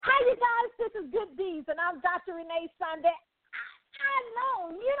and I'm Dr. Renee Sunday. I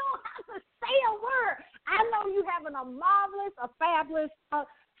know you don't have to say a word. I know you having a marvelous, a fabulous,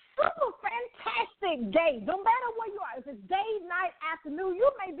 super fantastic day. No matter where you are, if it's day, night, afternoon, you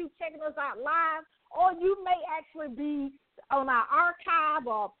may be checking us out live, or you may actually be on our archive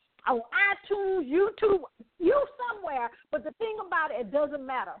or on iTunes, YouTube, you somewhere. But the thing about it, it doesn't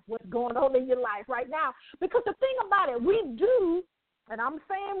matter what's going on in your life right now, because the thing about it, we do. And I'm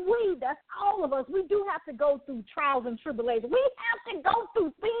saying we, that's all of us, we do have to go through trials and tribulations. We have to go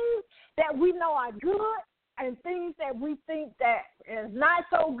through things that we know are good and things that we think that is not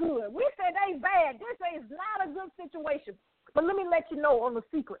so good. We say they bad. This is not a good situation. But let me let you know on the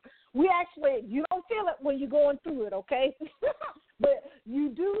secret. We actually, you don't feel it when you're going through it, okay? But you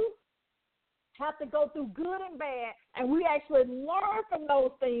do have to go through good and bad, and we actually learn from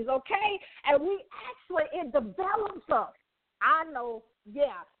those things, okay? And we actually, it develops us. I know,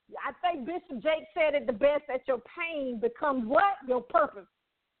 yeah. I think Bishop Jake said it the best, that your pain becomes what? Your purpose.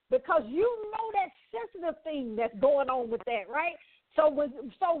 Because you know that sensitive thing that's going on with that, right? So when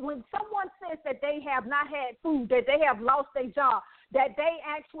someone says that they have not had food, that they have lost their job, that they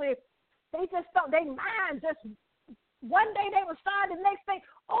just don't, their mind just, one day they will start the next day,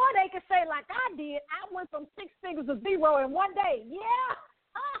 or they can say like I did, I went from 6 figures to zero in one day. Yeah.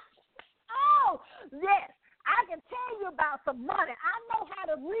 Oh, yes. I can tell you about some money. I know how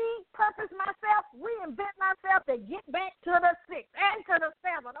to repurpose myself, reinvent myself to get back to the 6 and to the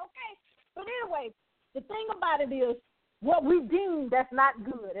 7, okay? But anyway, the thing about it is what we deem that's not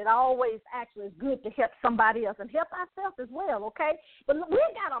good, it always actually is good to help somebody else and help ourselves as well, okay? But we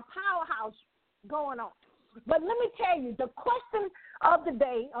got a powerhouse going on. But let me tell you, the question of the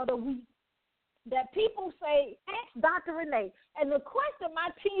day or the week that people say, ask Dr. Renee. And the question my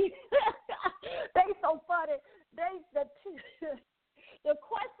team, they so funny. The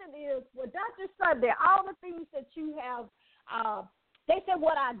question is, well, Dr. Sunday, all the things that you have, they said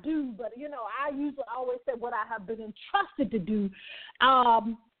what I do, but, I usually always say what I have been entrusted to do.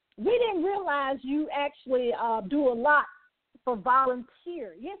 We didn't realize you actually do a lot for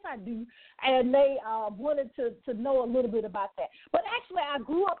volunteer. Yes, I do. And they wanted to know a little bit about that. But actually, I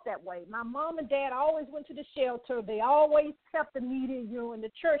grew up that way. My mom and dad always went to the shelter. They always helped the needy, in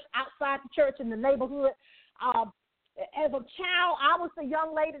the church, outside the church, in the neighborhood. As a child, I was the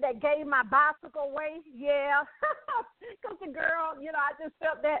young lady that gave my bicycle away. Yeah. Because the girl, I just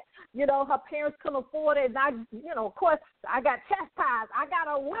felt that, her parents couldn't afford it. And I, of course, I got chastised. I got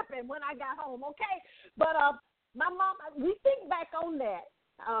a whipping when I got home, okay? But, my mom, we think back on that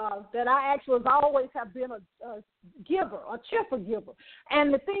I actually always have been a giver, a cheerful giver.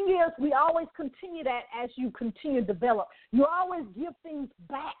 And the thing is, we always continue that as you continue to develop. You always give things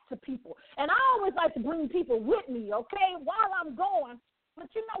back to people. And I always like to bring people with me, okay, while I'm going. But,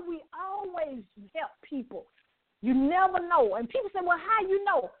 we always help people. You never know. And people say, well, how you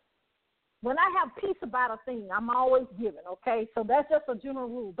know? When I have peace about a thing, I'm always giving, okay? So that's just a general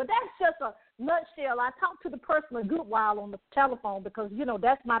rule. But that's just a nutshell. I talk to the person a good while on the telephone because,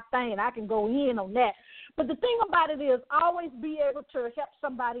 that's my thing. I can go in on that. But the thing about it is always be able to help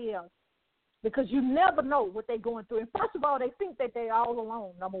somebody else because you never know what they're going through. And first of all, they think that they're all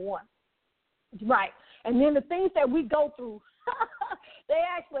alone, number one. Right. And then the things that we go through, they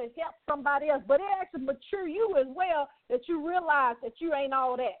actually help somebody else, but it actually mature you as well that you realize that you ain't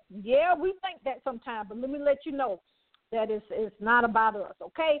all that. Yeah, we think that sometimes, but let me let you know that it's not about us,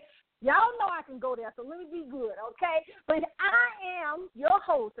 okay? Y'all know I can go there, so let me be good, okay? But I am your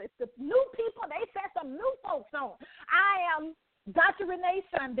host. It's the new people. They set some new folks on. I am Dr. Renee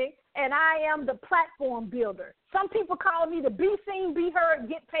Sunday, and I am the platform builder. Some people call me the be seen, be heard,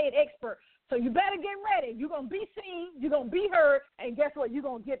 get paid expert. So you better get ready. You're going to be seen, you're going to be heard, and guess what? You're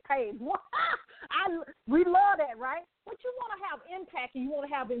going to get paid. We love that, right? But you want to have impact and you want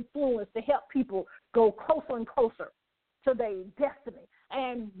to have influence to help people go closer and closer to their destiny.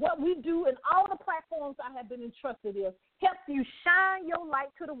 And what we do in all the platforms I have been entrusted is help you shine your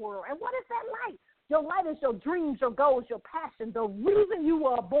light to the world. And what is that light? Your light is your dreams, your goals, your passion, the reason you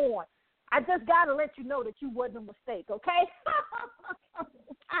were born. I just got to let you know that you wasn't a mistake, okay?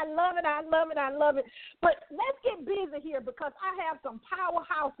 I love it, I love it, I love it. But let's get busy here because I have some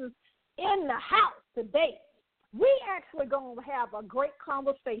powerhouses in the house today. We actually going to have a great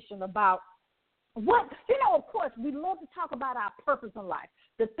conversation about what, of course, we love to talk about our purpose in life,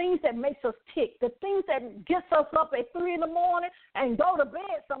 the things that makes us tick, the things that gets us up at 3 in the morning and go to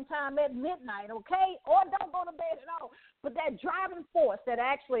bed sometime at midnight, okay? Or don't go to bed at all. But that driving force that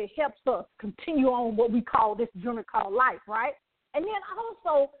actually helps us continue on what we call this journey called life, right? And then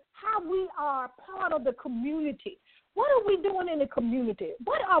also how we are part of the community. What are we doing in the community?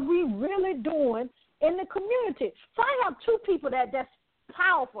 What are we really doing in the community. So I have two people that's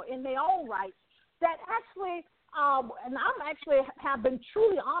powerful in their own right that actually, and I'm actually have been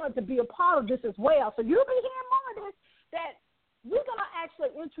truly honored to be a part of this as well. So you'll be hearing more of this, that we're going to actually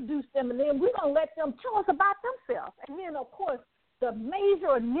introduce them, and then we're going to let them tell us about themselves. And then, of course, the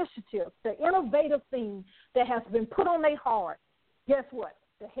major initiative, the innovative thing that has been put on their heart, guess what?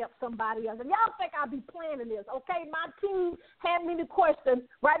 To help somebody else. And y'all think I'll be planning this, okay? My team had me the question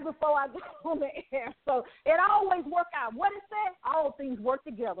right before I got on the air. So it always works out. What it said, all things work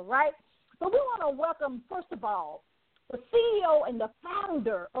together, right? So we want to welcome, first of all, the CEO and the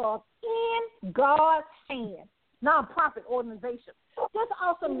founder of In God's Hand nonprofit organization. This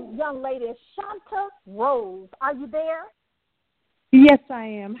awesome young lady is Chanta Rose. Are you there? Yes, I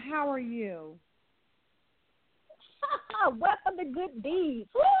am. How are you? Welcome to Good Deeds.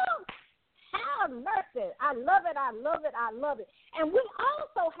 Woo! Have mercy. I love it. I love it. I love it. And we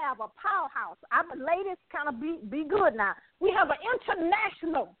also have a powerhouse. Ladies, kind of be good now. We have an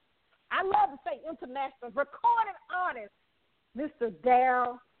international, I love to say international, recorded artist, Mr.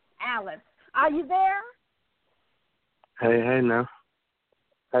 Darryl Allen. Are you there? Hey now.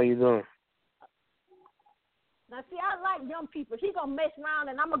 How you doing? Now, see, I like young people. He going to mess around,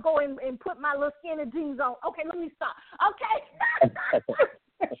 and I'm going to go in and put my little skinny jeans on. Okay, let me stop. Okay.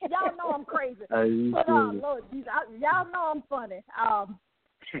 Y'all know I'm crazy. But, Lord, y'all know I'm funny.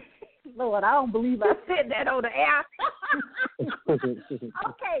 Lord, I don't believe I said that on the air.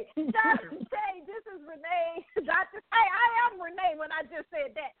 Okay, this is Renee. I am Renee when I just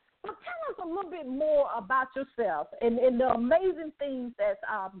said that. So tell us a little bit more about yourself and the amazing things that's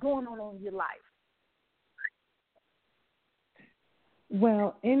going on in your life.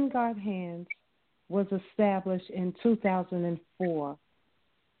 Well, In God's Hands was established in 2004,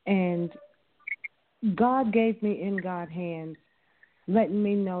 and God gave me In God's Hands, letting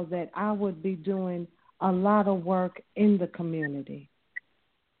me know that I would be doing a lot of work in the community.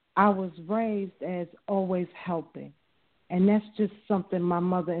 I was raised as always helping, and that's just something my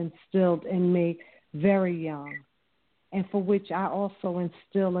mother instilled in me very young, and for which I also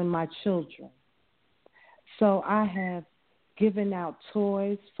instill in my children. So I have given out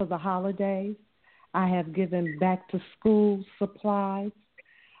toys for the holidays. I have given back to school supplies.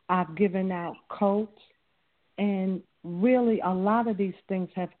 I've given out coats. And really a lot of these things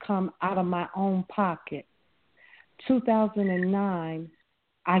have come out of my own pocket. 2009,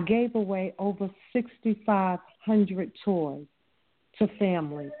 I gave away over 6,500 toys to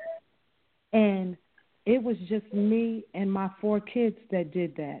families. And it was just me and my 4 kids that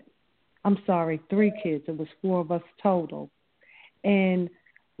did that. I'm sorry, 3 kids. It was 4 of us total. And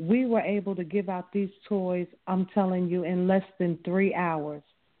we were able to give out these toys, I'm telling you, in less than 3 hours.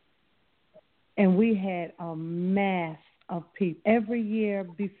 And we had a mass of people. Every year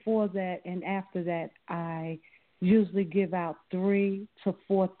before that and after that, I usually give out 3,000 to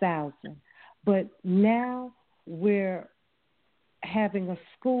 4,000. But now we're having a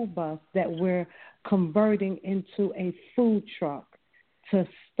school bus that we're converting into a food truck to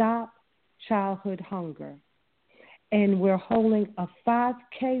stop childhood hunger. And we're holding a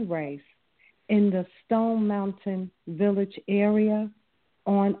 5K race in the Stone Mountain Village area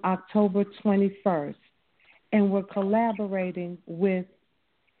on October 21st. And we're collaborating with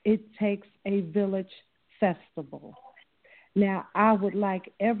It Takes a Village Festival. Now, I would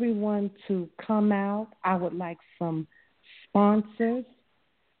like everyone to come out. I would like some sponsors,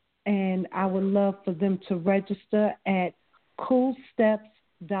 and I would love for them to register at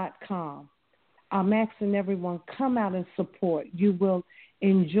coolsteps.com. I'm asking everyone, come out and support. You will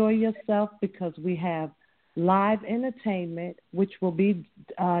enjoy yourself because we have live entertainment, which will be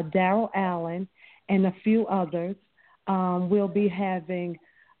Darryl Allen and a few others. We'll be having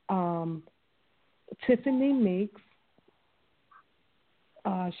Tiffany Meeks,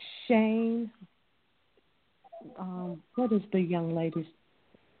 Shane, what is the young lady's?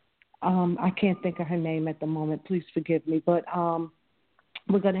 I can't think of her name at the moment. Please forgive me. But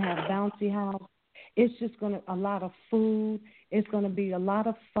we're going to have Bouncy House. It's just going to a lot of food. It's going to be a lot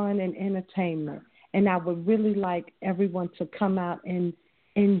of fun and entertainment. And I would really like everyone to come out and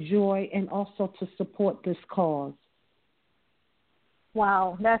enjoy and also to support this cause.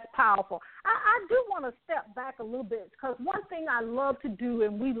 Wow, that's powerful. I do want to step back a little bit because one thing I love to do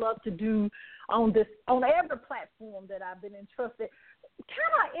and we love to do on every platform that I've been entrusted,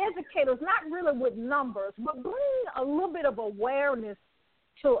 kind of educate us, not really with numbers, but bring a little bit of awareness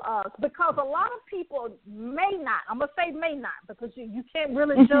to us because a lot of people may not, I'm going to say may not because you can't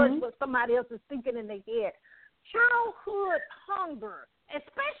really judge what somebody else is thinking in their head. Childhood hunger,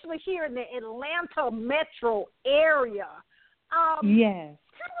 especially here in the Atlanta metro area. Yes.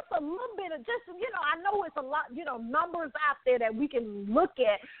 Tell us a little bit just, I know it's a lot, numbers out there that we can look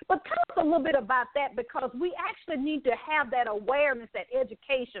at, but tell us a little bit about that, because we actually need to have that awareness, that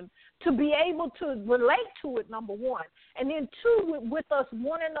education, to be able to relate to it, number one. And then two, with us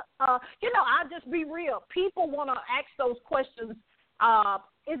wanting, I'll just be real. People want to ask those questions.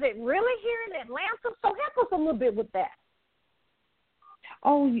 Is it really here in Atlanta? So help us a little bit with that.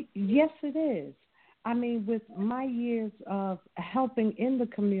 Oh, yes, it is. I mean, with my years of helping in the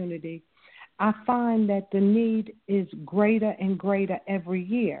community, I find that the need is greater and greater every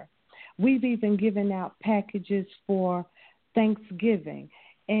year. We've even given out packages for Thanksgiving.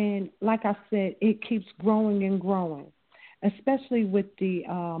 And like I said, it keeps growing and growing, especially with the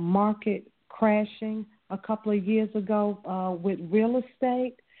market crashing a couple of years ago with real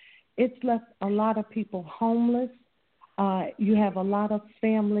estate. It's left a lot of people homeless. You have a lot of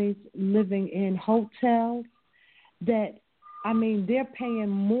families living in hotels that, they're paying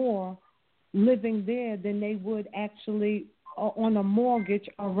more living there than they would actually on a mortgage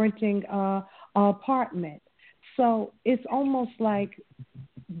or renting an apartment. So it's almost like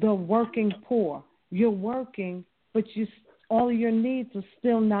the working poor. You're working, but all of your needs are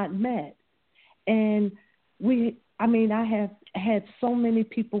still not met. And I have had so many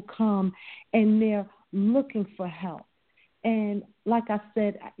people come and they're looking for help. And like I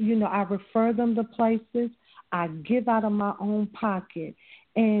said, I refer them to places. I give out of my own pocket.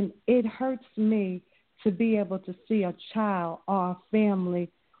 And it hurts me to be able to see a child or a family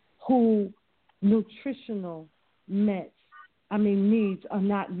who nutritional needs are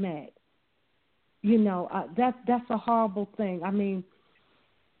not met. That's a horrible thing.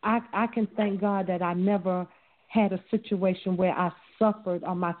 I can thank God that I never had a situation where I suffered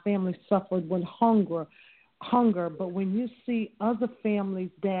or my family suffered with hunger, but when you see other families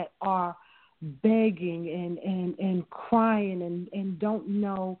that are begging and crying and don't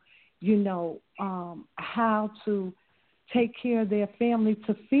know, how to take care of their family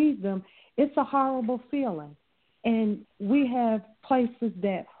to feed them, it's a horrible feeling. And we have places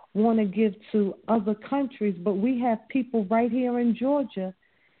that want to give to other countries, but we have people right here in Georgia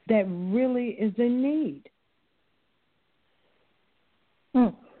that really is in need.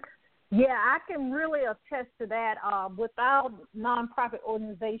 Yeah, I can really attest to that. With our nonprofit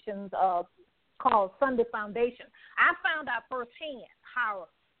organizations called Sunday Foundation, I found out firsthand how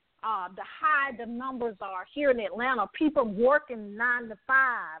high the numbers are here in Atlanta. People working 9 to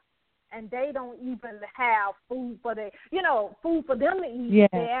 5, and they don't even have food for food for them to eat. Yeah.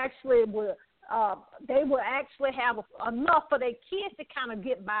 They actually will actually have enough for their kids to kind of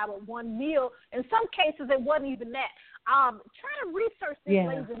get by with one meal. In some cases, it wasn't even that. Trying to research this,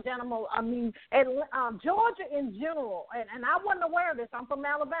 ladies and gentlemen. Georgia in general, and I wasn't aware of this. I'm from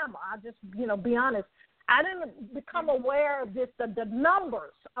Alabama. I just, be honest. I didn't become aware of this, the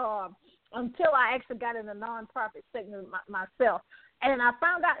numbers, until I actually got in the nonprofit segment myself. And I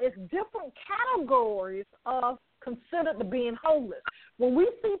found out it's different categories of considered to being homeless. When we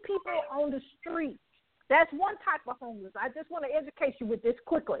see people on the street, that's one type of homeless. I just want to educate you with this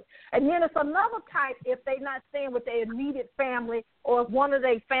quickly. And then it's another type if they're not staying with their immediate family or if one of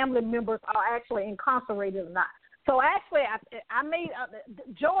their family members are actually incarcerated or not. So actually,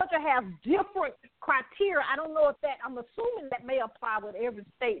 Georgia has different criteria. I don't know if that, I'm assuming that may apply with every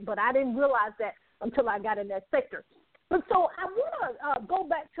state, but I didn't realize that until I got in that sector. But so I want to go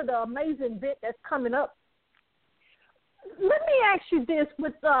back to the amazing event that's coming up. Let me ask you this.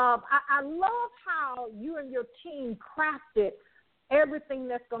 I love how you and your team crafted everything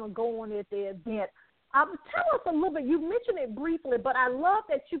that's going to go on at the event. Tell us a little bit. You mentioned it briefly, but I love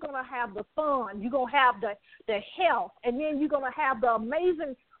that you're going to have the fun. You're going to have the health, and then you're going to have the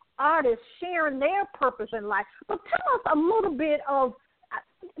amazing artists sharing their purpose in life. But tell us a little bit of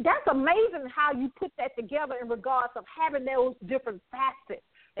that's amazing how you put that together in regards of having those different facets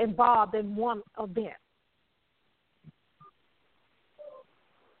involved in one event.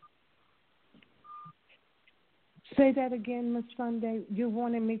 Say that again, Ms. Sunday. You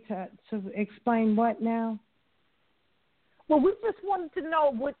wanted me to explain what now? Well, we just wanted to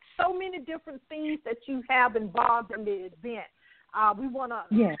know, with so many different things that you have involved in the event, we want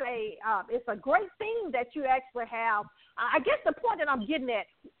to say it's a great thing that you actually have. I guess the point that I'm getting at,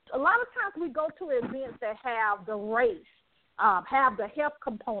 a lot of times we go to events that have the race, have the health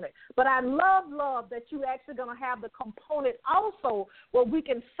component. But I love that you actually going to have the component also where we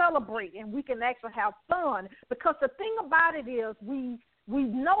can celebrate and we can actually have fun. Because the thing about it is we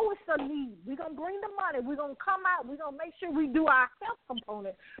know it's a need. We're going to bring the money. We're going to come out. We're going to make sure we do our health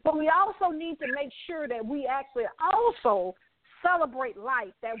component. But we also need to make sure that we actually also celebrate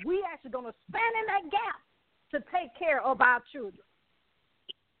life, that we actually going to stand in that gap to take care of our children.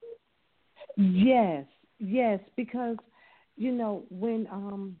 Yes, because when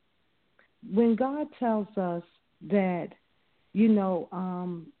God tells us that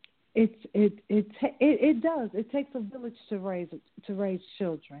it takes a village to raise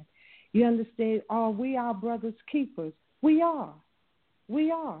children. You understand? Are we our brother's keepers? We are. We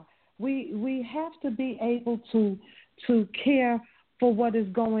have to be able to care for what is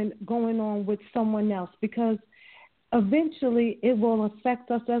going on with someone else, because eventually it will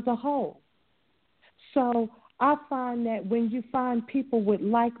affect us as a whole. So I find that when you find people with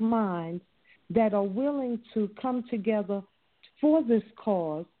like minds that are willing to come together for this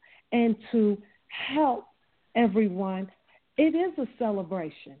cause and to help everyone, it is a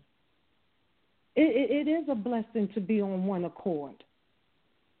celebration. It is a blessing to be on one accord.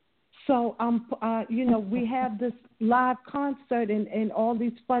 So, we have this live concert and all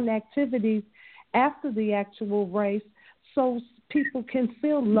these fun activities after the actual race, so people can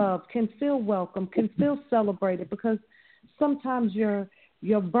feel loved, can feel welcome, can feel celebrated, because sometimes your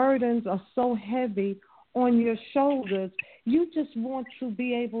burdens are so heavy on your shoulders, you just want to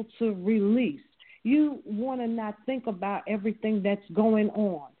be able to release. You want to not think about everything that's going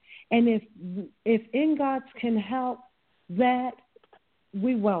on. And if In God's can help that,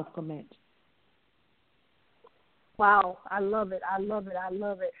 we welcome it. Wow, I love it.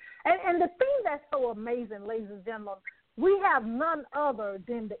 And the thing that's so amazing, ladies and gentlemen, we have none other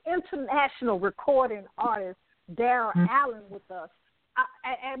than the international recording artist, Darryl Allen, with us.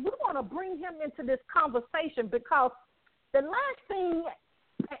 And we want to bring him into this conversation because the last thing,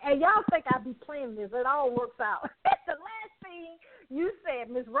 and y'all think I be playing this, it all works out. The last thing you said,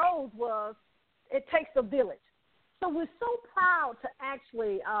 Ms. Rose, was it takes a village. So we're so proud to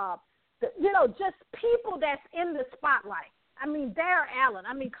actually, just people that's in the spotlight. I mean, Darryl Allen.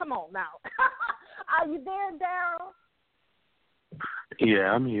 I mean, come on now. Are you there, Darryl?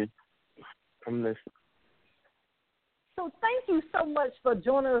 Yeah, I'm here. I'm listening. So thank you so much for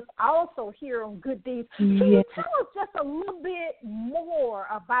joining us also here on Good Deeds. Can you tell us just a little bit more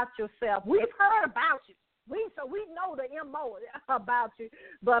about yourself? We've heard about you. We know the MO about you,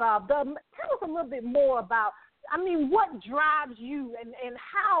 but tell us a little bit more about, what drives you and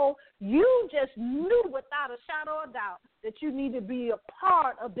how you just knew without a shadow of doubt that you need to be a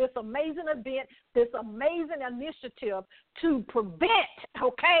part of this amazing event, this amazing initiative to prevent,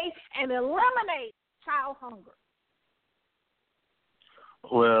 and eliminate child hunger.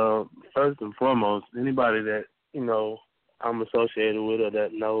 Well, first and foremost, anybody that, I'm associated with or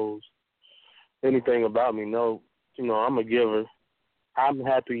that knows anything about me know, I'm a giver. I'm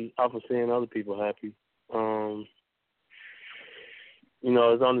happy off of seeing other people happy.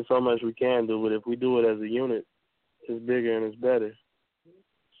 There's only so much we can do, but if we do it as a unit, it's bigger and it's better.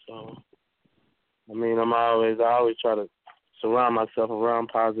 So, I always try to surround myself around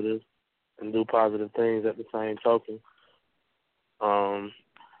positive and do positive things at the same token.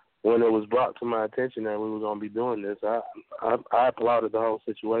 When it was brought to my attention that we were going to be doing this, I applauded the whole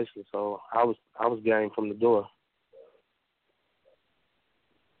situation. So I was game from the door.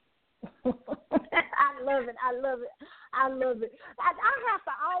 I love it. I have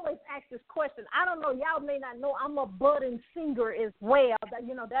to always ask this question. I don't know, y'all may not know, I'm a budding singer as well.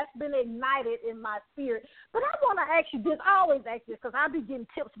 That's been ignited in my spirit. But I want to ask you this. I always ask this because I be getting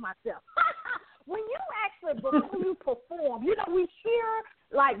tips myself. When you actually, before you perform, we hear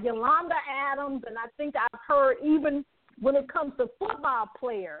like Yolanda Adams, and I think I've heard even when it comes to football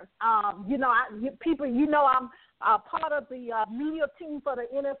players, people, I'm part of the media team for the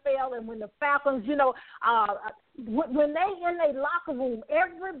NFL, and when the Falcons, when they in their locker room,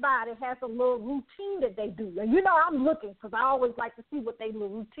 everybody has a little routine that they do. And, I'm looking because I always like to see what they little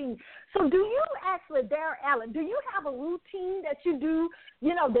routine. So do you actually, Darryl Allen, do you have a routine that you do,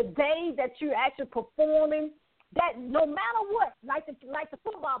 the day that you're actually performing, that no matter what, like the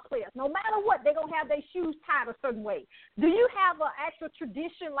football players, no matter what, they're going to have their shoes tied a certain way. Do you have an actual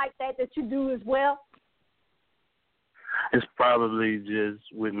tradition like that you do as well? It's probably just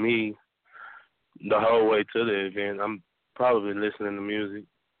with me the whole way to the event. I'm probably listening to music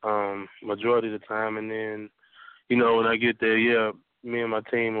majority of the time, and then, when I get there, me and my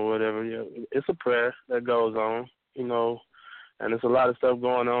team or whatever, it's a prayer that goes on, and there's a lot of stuff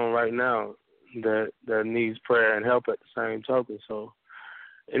going on right now that needs prayer and help at the same token. So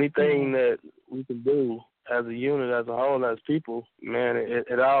anything that we can do as a unit, as a whole, as people, man,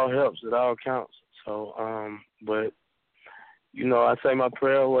 it all helps. It all counts. So, but, I say my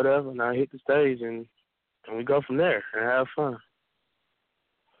prayer or whatever, and I hit the stage, and we go from there and have fun.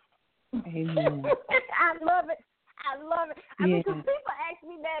 Amen. I love it. Because people ask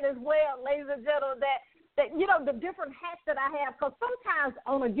me that as well, ladies and gentlemen, that the different hats that I have, because sometimes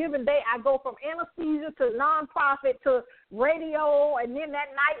on a given day I go from anesthesia to nonprofit to radio, and then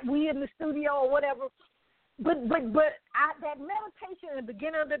that night we in the studio or whatever. But that meditation in the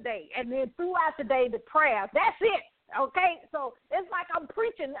beginning of the day, and then throughout the day, the prayers, that's it. Okay, so it's like I'm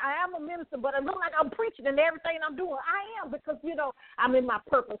preaching. I am a minister, but it looks like I'm preaching in everything I'm doing. I am, because, I'm in my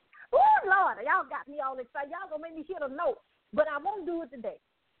purpose. Oh, Lord, y'all got me all excited. Y'all going to make me hit a note, but I won't do it today.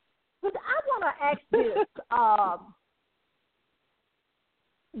 But I want to ask this.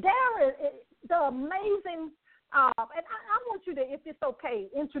 Darryl, the amazing, and I want you to, if it's okay,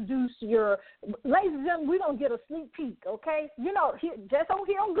 introduce ladies and gentlemen, we're going to get a sneak peek, okay? Just on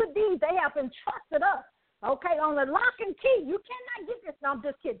here on Good Deeds, they have entrusted us. Okay, on the lock and key. You cannot get this. No, I'm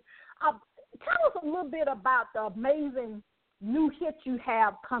just kidding. Tell us a little bit about the amazing new hit you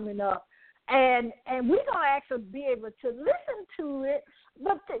have coming up. And we're going to actually be able to listen to it.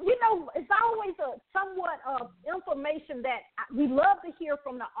 But, it's always somewhat of information that we love to hear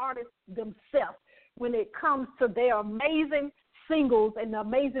from the artists themselves when it comes to their amazing singles and the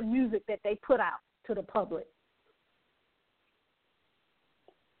amazing music that they put out to the public.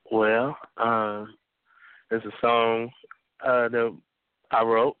 Well, it's a song that I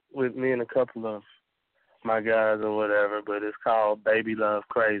wrote with me and a couple of my guys or whatever, but it's called Baby Love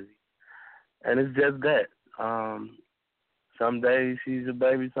Crazy. And it's just that. Some days she's a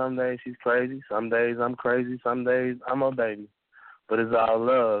baby, some days she's crazy, some days I'm crazy, some days I'm a baby. But it's all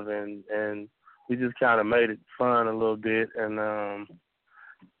love, and we just kind of made it fun a little bit, and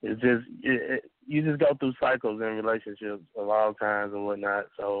it's just, you just go through cycles in relationships of all kinds and whatnot,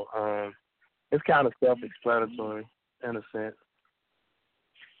 so it's kind of self-explanatory in a sense.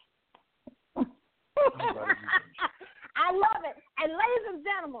 I love it. And ladies and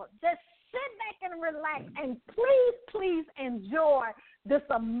gentlemen, just sit back and relax, and please enjoy this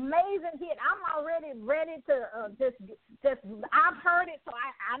amazing hit. I'm already ready to just I've heard it, so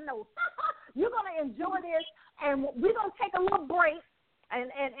I know. You're going to enjoy this, and we're going to take a little break,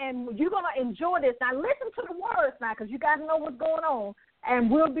 and you're going to enjoy this. Now, listen to the words now, because you got to know what's going on.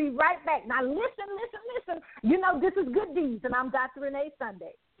 And we'll be right back. Now, listen. This is Good Deeds, and I'm Dr. Renee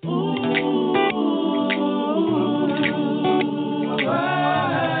Sunday.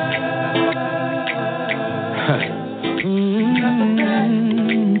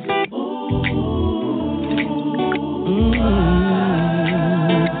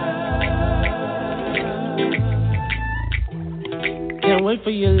 Can't wait for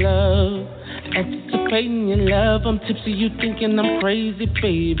your love. Anticipating your love, I'm tipsy, you thinking I'm crazy,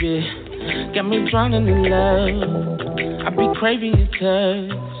 baby. Got me drowning in love, I be craving your touch.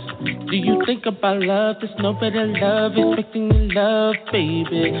 Do you think about love? There's no better love, expecting your love,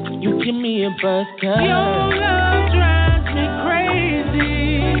 baby. You give me a buzz, cause your love drives me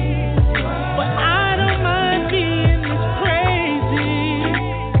crazy, but I don't mind being this crazy.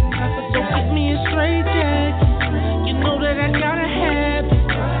 So get me a straight jacket, you know that I gotta have it.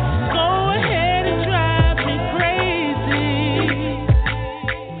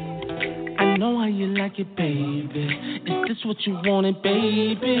 Know how you like it, baby. Is this what you wanted,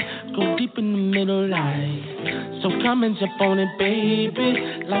 baby? Go deep in the middle, like. So come and jump on it, baby.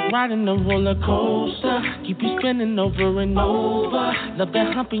 Like riding a roller coaster. Keep you spinning over and over. Love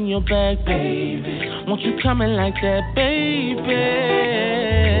that hump in your back, baby. Want you coming like that, baby?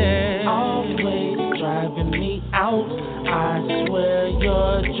 Always driving me out. I swear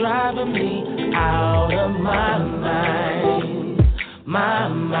you're driving me out of my mind. My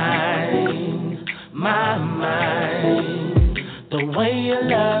mind, my mind. The way your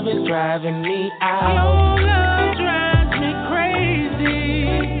love is driving me out. Your love drives me crazy,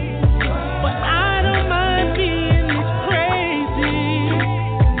 but I don't mind being this crazy.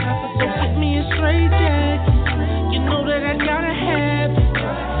 So get me a straight jacket, you know that I gotta have it.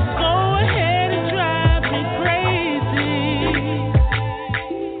 Go ahead and drive me crazy.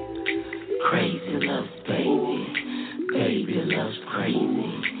 Crazy love, baby. Baby loves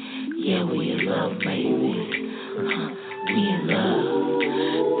crazy. Yeah, we in love, baby. We in love.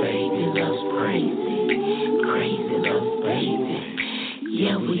 Baby loves crazy. Crazy loves baby.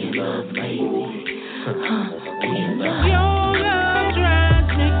 Yeah, we in love, baby. We in love. Your love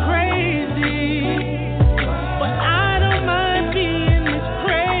drives me crazy, but I don't mind being this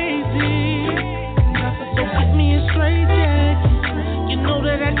crazy. So get me a straight jacket, you know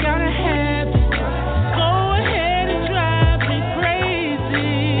that I gotta have it.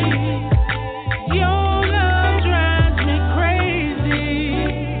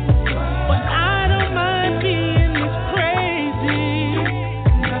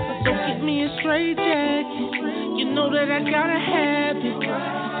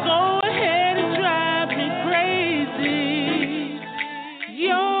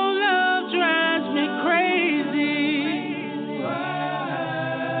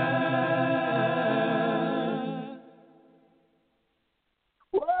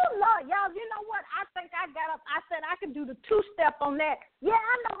 on that. Yeah,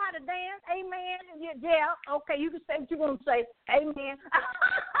 I know how to dance. Amen. Yeah. Okay, you can say what you want to say. Amen.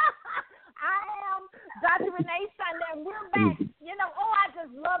 I am Dr. Renee Sunday, and we're back. You know, I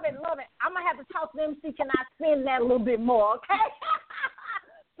just love it. I'm going to have to talk to them, see can I spin that a little bit more, okay?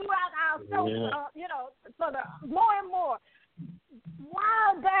 Throughout our show, for the more and more.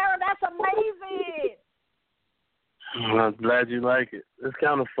 Wow, Darryl, that's amazing. I'm glad you like it. It's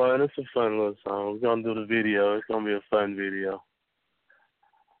kind of fun. It's a fun little song. We're going to do the video. It's going to be a fun video.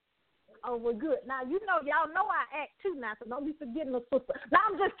 Oh, well, good. Now, y'all know I act too now, so don't be forgetting the sister. No,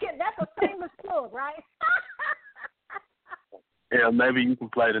 I'm just kidding. That's a famous plug, right? Yeah, maybe you can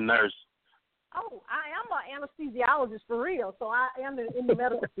play the nurse. Oh, I am an anesthesiologist for real, so I am in the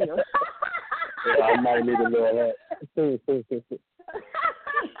medical field. Yeah, I might need to know that. Amen.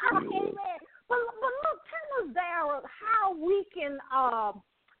 But look, tell us, Darryl, how we can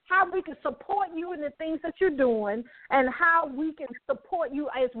support you in the things that you're doing, and how we can support you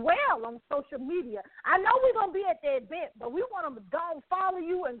as well on social media. I know we're going to be at the event, but we want to go and follow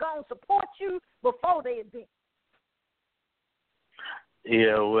you and go and support you before the event.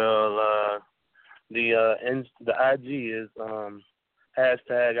 Yeah, well, the IG is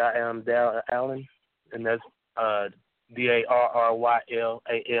hashtag I am Darryl Allen, and that's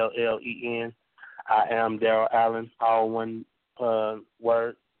DarryalAllen. I am Darryl Allen, all one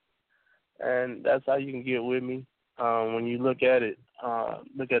word. And that's how you can get with me. When you look at it,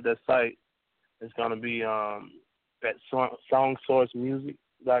 look at that site, it's going to be at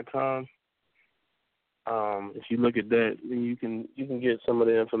songsourcemusic.com. If you look at that, then you can get some of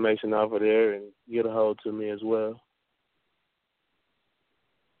the information off of there and get a hold to me as well.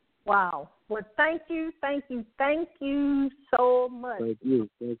 Wow. Well, thank you so much. Thank you.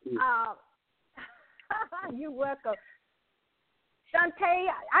 You're welcome. Shantae,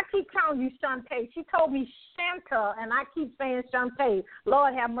 I keep calling you Shantae. She told me Chanta, and I keep saying Shantae.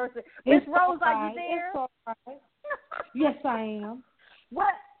 Lord have mercy. Miss Rose, are you there? It's all right. Yes, I am.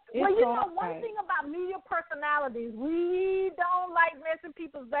 What? It's well, all one right. thing about media personalities, we don't like messing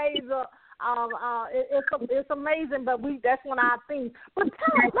people's days up. It's amazing, but that's one of our things. But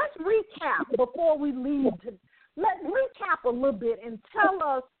let's recap before we leave. Let's recap a little bit and tell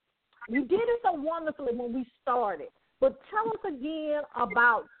us, you did it so wonderfully when we started, but tell us again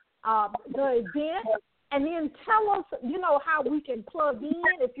about the event, and then tell us, how we can plug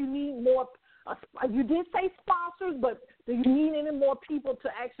in if you need more. You did say sponsors, but do you need any more people to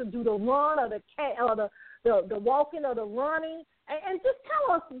actually do the run or the walking or the running? And just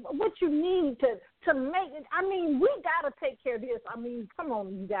tell us what you need to make it. I mean, we got to take care of this. I mean, come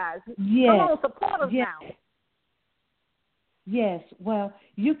on, you guys. Yes. Come on, support us now. Yes. Well,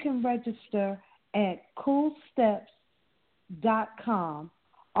 you can register at coolsteps.com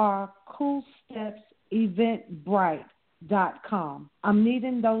or coolstepseventbrite.com. I'm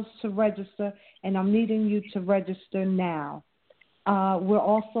needing those to register, and I'm needing you to register now. We're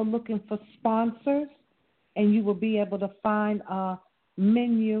also looking for sponsors, and you will be able to find a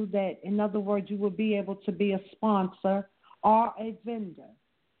menu that, in other words, you will be able to be a sponsor or a vendor.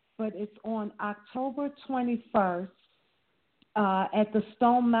 But it's on October 21st at the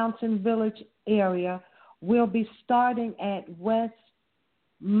Stone Mountain Village area. We'll be starting at West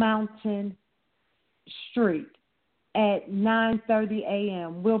Mountain Street at 9:30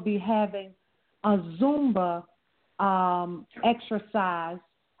 a.m. We'll be having a Zumba exercise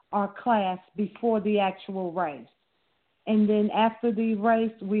or class before the actual race. And then after the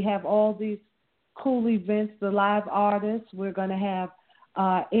race, we have all these cool events, the live artists. We're going to have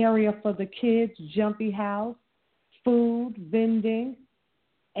area for the kids, jumpy house, food, vending.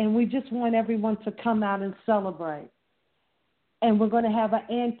 And we just want everyone to come out and celebrate. And we're going to have an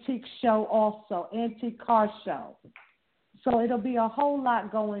antique show also, antique car show. So it'll be a whole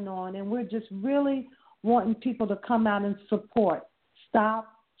lot going on, and we're just really wanting people to come out and support.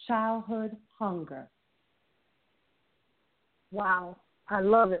 Stop childhood hunger. Wow. I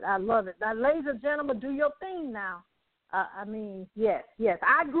love it. Now, ladies and gentlemen, do your thing now. Yes.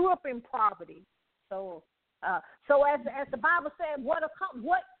 I grew up in poverty. So as the Bible said, what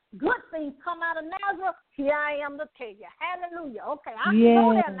good things come out of Nazareth, here I am to tell you. Hallelujah. Okay, I can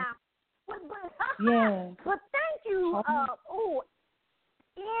go there now. But thank you.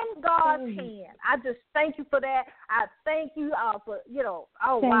 In God's hand. I just thank you for that. I thank you for,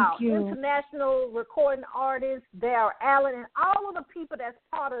 international recording artist, Darryl Allen, and all of the people that's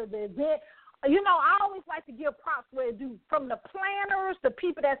part of the event. I always like to give props where they do, from the planners, the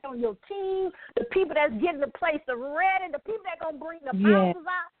people that's on your team, the people that's getting the place ready, the people that's going to bring the bouncers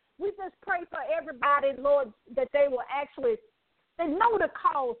out. We just pray for everybody, Lord, that they will actually They know the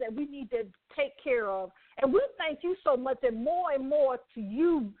cause that we need to take care of. And we thank you so much, and more to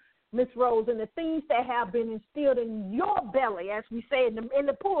you, Miss Rose, and the things that have been instilled in your belly, as we say in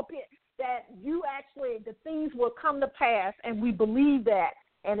the pulpit, that you actually, the things will come to pass, and we believe that,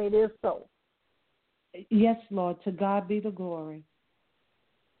 and it is so. Yes, Lord. To God be the glory.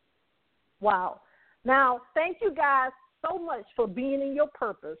 Wow. Now, thank you guys so much for being in your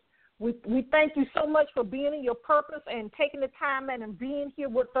purpose. We thank you so much for being in your purpose and taking the time and being here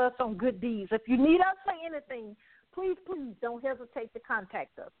with us on Good Deeds. If you need us for anything, please don't hesitate to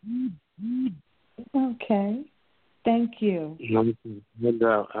contact us. Okay. Thank you. No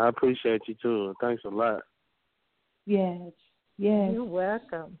doubt. I appreciate you, too. Thanks a lot. Yes. Yes. You're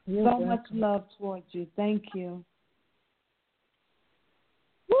welcome. Much love towards you. Thank you.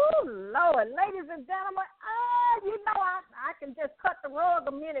 Woo, Lord, ladies and gentlemen, you know I can just cut the rug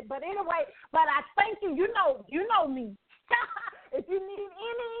a minute, but anyway, but I thank you. You know me. If you need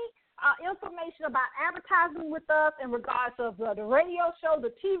any information about advertising with us in regards of the radio show,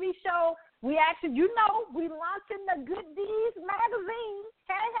 the TV show, we actually, we launching the Good Deeds magazine.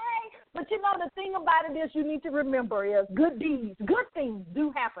 Hey, but the thing about it is you need to remember is good deeds, good things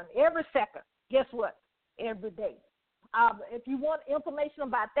do happen every second. Guess what? Every day. If you want information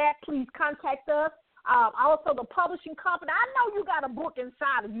about that, please contact us. Also, the publishing company. I know you got a book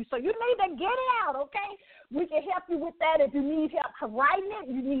inside of you, so you need to get it out, okay? We can help you with that if you need help writing it,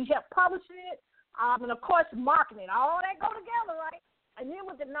 you need help publishing it, and, of course, marketing. All that go together, right? And then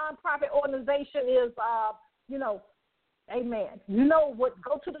with the nonprofit organization is, amen.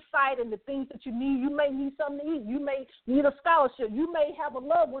 Go to the site and the things that you need. You may need something to eat. You may need a scholarship. You may have a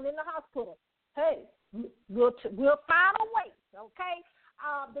loved one in the hospital. Hey, we'll find a way, okay?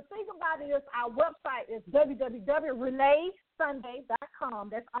 The thing about it is our website is www.reneesunday.com.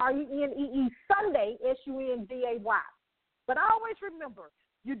 That's RENEE Sunday, SUNDAY. But always remember,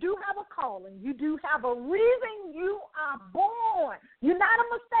 you do have a calling. You do have a reason you are born. You're not a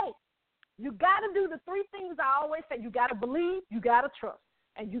mistake. You got to do the three things I always say. You got to believe, you got to trust,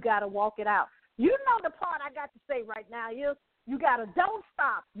 and you got to walk it out. You know the part I got to say right now is you got to don't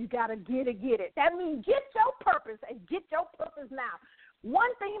stop. You got to get it. That means get your purpose and get your purpose now.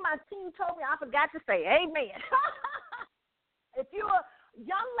 One thing my team told me I forgot to say, amen. If you're a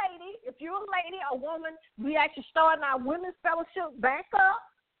young lady, a woman, we actually started our women's fellowship back up,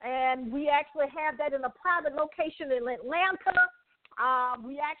 and we actually have that in a private location in Atlanta.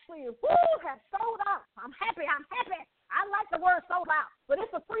 We actually have sold out. I'm happy. I like the word sold out, but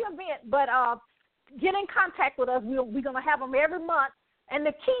it's a free event. But get in contact with us. We're going to have them every month, and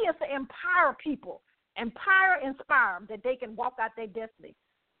the key is to empower people. Inspire them that they can walk out their destiny.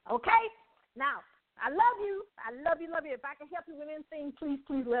 Okay? Now, I love you. If I can help you with anything, please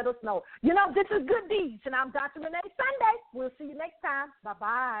let us know. This is Good Deeds, and I'm Dr. Renee Sunday. We'll see you next time.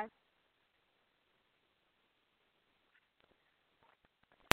 Bye-bye.